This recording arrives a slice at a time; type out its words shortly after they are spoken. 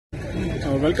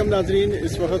Welcome नाजरीन,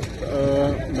 इस वक्त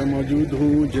मैं मौजूद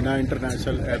हूँ जिना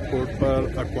इंटरनेशनल एयरपोर्ट पर।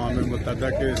 अक़वाम मतहद्दा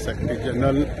के सेक्रेटरी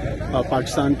जनरल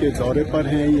पाकिस्तान के दौरे पर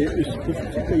हैं। ये इस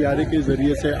खुसूसी तैयारी के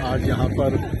ज़रिए से आज यहाँ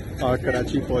पर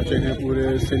कराची पहुँचे हैं।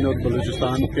 पूरे सिंध और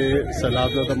बलूचिस्तान के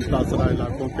सैलाब मुतासरा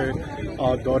इलाकों के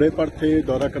दौरे पर थे।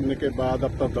 दौरा करने के बाद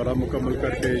अपना दौरा मुकम्मल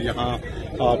करके यहाँ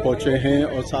पहुँचे हैं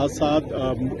और साथ साथ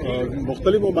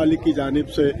मुख्तलिफ ममालिक की जानिब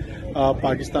से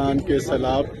पाकिस्तान के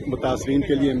सैलाब मुतासरीन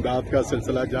के लिए इमदाद का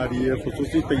सिलसिला जारी है।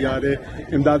 खुसूसी तैयारे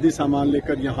इमदादी सामान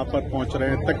लेकर यहाँ पर पहुँच रहे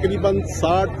हैं। तकरीबन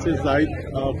 60 से ज़ायद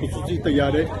खुसूसी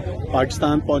तैयारे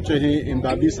पाकिस्तान पहुँचे हैं,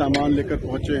 इमदादी सामान लेकर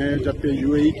पहुँचे हैं। जबकि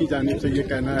यूएई की जानिब से ये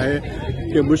कहना है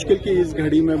कि मुश्किल की इस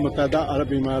घड़ी में मुत्तहदा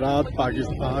अरब इमारात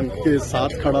पाकिस्तान के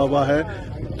साथ खड़ा हुआ है।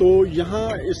 तो यहाँ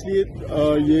इसलिए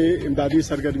ये इमदादी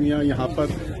सरगर्मियाँ यहाँ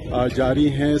पर जारी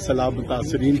हैं सैलाब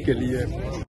मुतासरीन के लिए।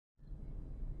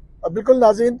 बिल्कुल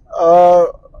नाज़रीन,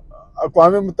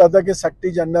 अक़वाम मुत्तहदा के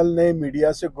सेक्रेटरी जनरल ने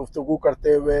मीडिया से गुफ्तगू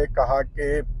करते हुए कहा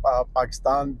कि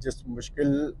पाकिस्तान जिस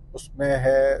मुश्किल उसमें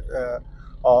है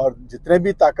और जितने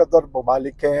भी ताकतवर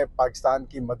ममालिक हैं पाकिस्तान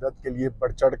की मदद के लिए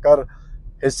बढ़ चढ़ कर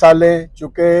हिस्सा लें।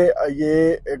 चूँकि ये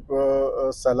एक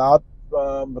सैलाब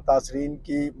मुतासरीन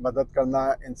की मदद करना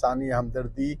इंसानी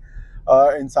हमदर्दी,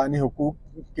 इंसानी हुकूक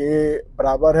के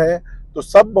बराबर है, तो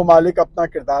सब ममालिक अपना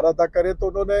किरदार अदा करें। तो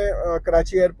उन्होंने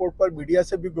कराची एयरपोर्ट पर मीडिया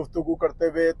से भी गुफ्तगू करते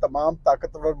हुए तमाम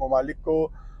ताकतवर ममालिक को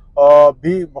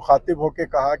भी मुखातिब होकर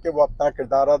कहा कि वो अपना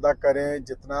किरदार अदा करें।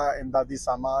 जितना इमदादी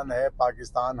सामान है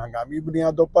पाकिस्तान हंगामी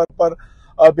बुनियादों पर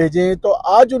भेजें। तो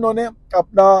आज उन्होंने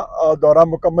अपना दौरा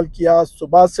मुकम्मल किया।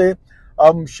 सुबह से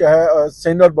हम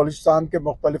सिंध और बलूचिस्तान के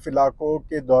मुख्तलिफ इलाकों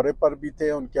के दौरे पर भी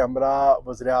थे। उनके हमरा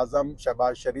वज़ीर आज़म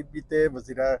शहबाज शरीफ भी थे,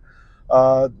 वज़ीर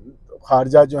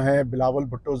खारजा जो हैं बिलावल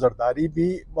भुट्टो जरदारी भी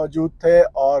मौजूद थे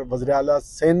और वज़ीर आला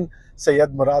सिंध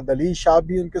सैयद मुराद अली शाह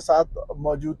भी उनके साथ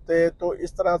मौजूद थे। तो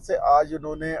इस तरह से आज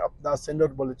उन्होंने अपना सिंध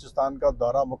और बलूचिस्तान का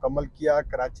दौरा मुकम्मल किया।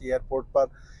 कराची एयरपोर्ट पर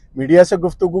मीडिया से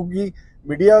गुफ्तगू की।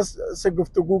 मीडिया से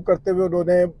गुफ्तगू करते हुए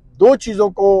उन्होंने दो चीज़ों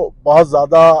को बहुत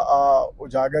ज़्यादा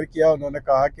उजागर किया। उन्होंने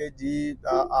कहा कि जी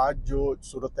आज जो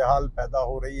सूरत हाल पैदा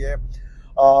हो रही है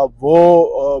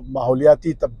वो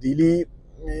माहौलियाती तब्दीली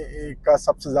का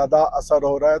सबसे ज़्यादा असर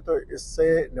हो रहा है, तो इससे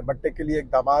निपटने के लिए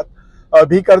इक़दाम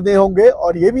भी करने होंगे।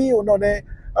 और ये भी उन्होंने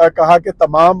कहा कि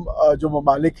तमाम जो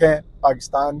ममालिक हैं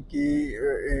पाकिस्तान की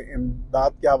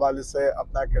इमदाद के हवाले से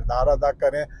अपना किरदार अदा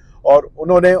करें। और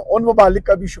उन्होंने उन ममालिक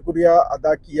का भी शुक्रिया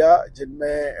अदा किया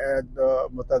जिनमें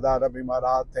मुत्तहदा अरब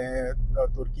इमारात हैं,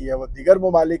 तुर्की है, व दीगर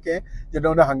ममालिक हैं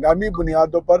जिन्होंने हंगामी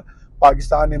बुनियादों पर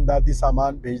पाकिस्तान इमदादी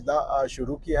सामान भेजना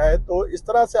शुरू किया है। तो इस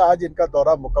तरह से आज इनका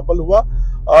दौरा मुकम्मल हुआ।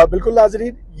 बिल्कुल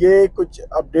नाजरीन, ये कुछ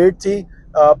अपडेट थी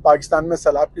पाकिस्तान में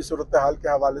सैलाब की सूरत हाल के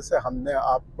हवाले से हमने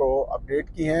आपको अपडेट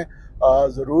की हैं।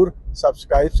 ज़रूर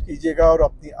सब्सक्राइब कीजिएगा और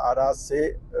अपनी आरा से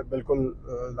बिल्कुल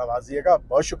नवाजिएगा।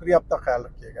 बहुत शुक्रिया, अपना ख्याल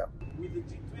रखिएगा।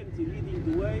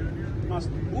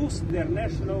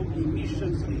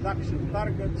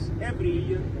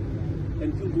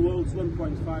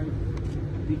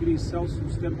 degrees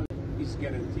Celsius temperature is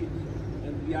guaranteed,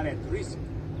 and we are at risk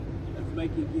of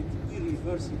making it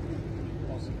irreversibly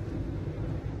possible.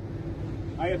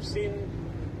 I have seen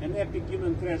an epic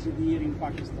human tragedy here in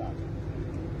Pakistan,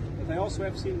 but I also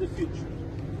have seen the future.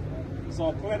 As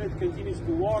our planet continues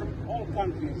to warm, all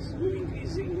countries will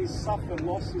increasingly suffer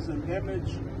losses and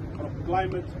damage from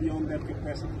climate beyond their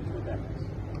capacity to adapt.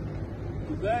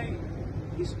 Today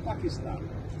is Pakistan.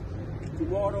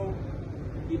 Tomorrow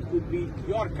it could be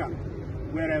your country,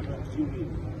 wherever you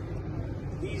live.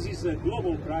 This is a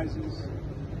global crisis.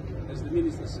 As the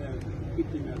Minister said,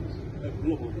 it demands a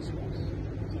global response.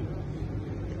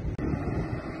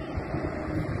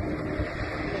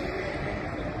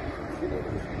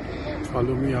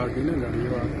 Follow me again.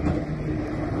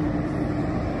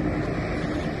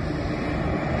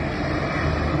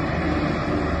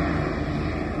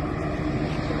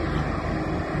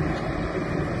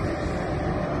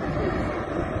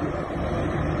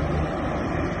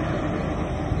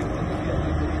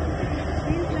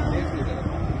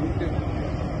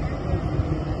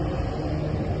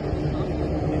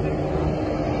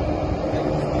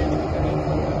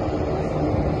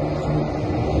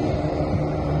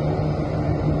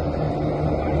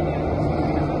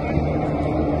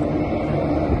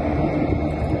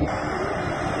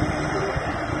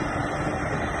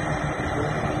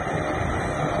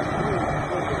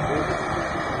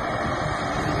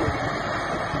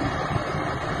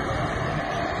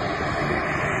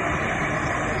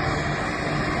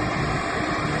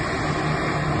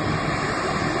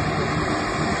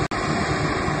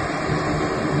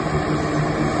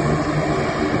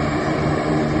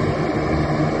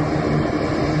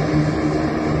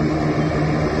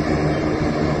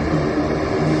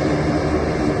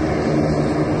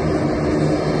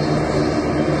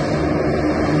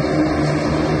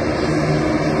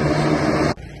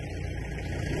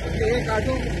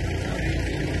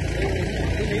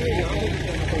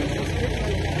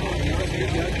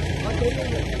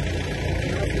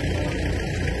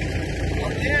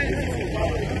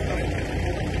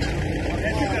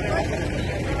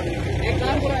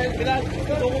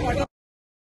 फिलहाल